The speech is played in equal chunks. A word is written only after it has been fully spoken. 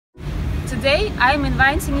Today I am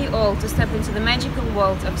inviting you all to step into the magical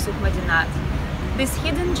world of Souk Madinat. This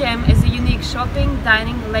hidden gem is a unique shopping,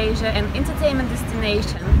 dining, leisure and entertainment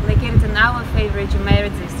destination located in our favorite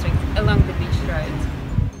Jumeirah district along the beach road.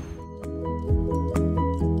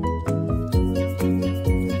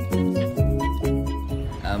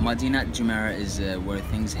 Madinat Jumeirah is where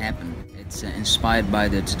things happen. It's inspired by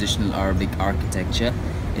the traditional Arabic architecture.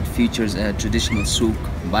 It features a traditional souk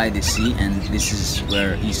by the sea, and this is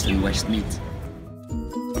where East and West meet.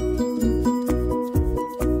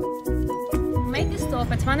 Make a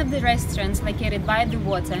stop at one of the restaurants located by the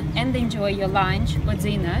water and enjoy your lunch or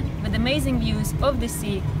dinner with amazing views of the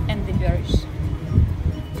sea and the birds.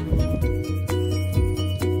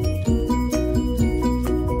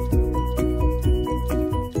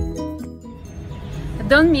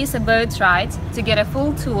 Don't miss a boat ride to get a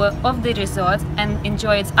full tour of the resort and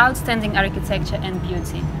enjoy its outstanding architecture and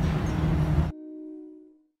beauty.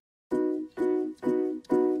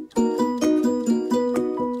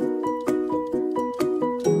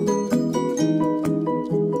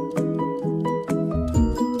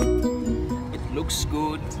 It looks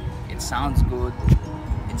good, it sounds good,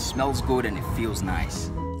 it smells good, and it feels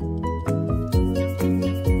nice.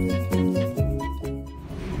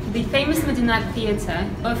 The famous Madinat Theatre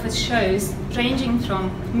offers shows ranging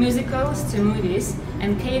from musicals to movies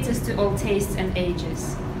and caters to all tastes and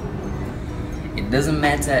ages. It doesn't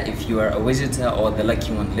matter if you are a visitor or the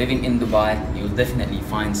lucky one living in Dubai, you'll definitely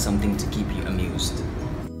find something to keep you amused.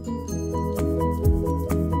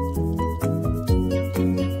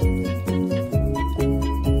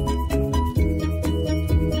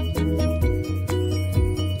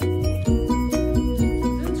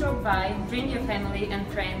 Bring your family and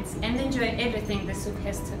friends and enjoy everything the souk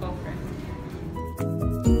has to offer.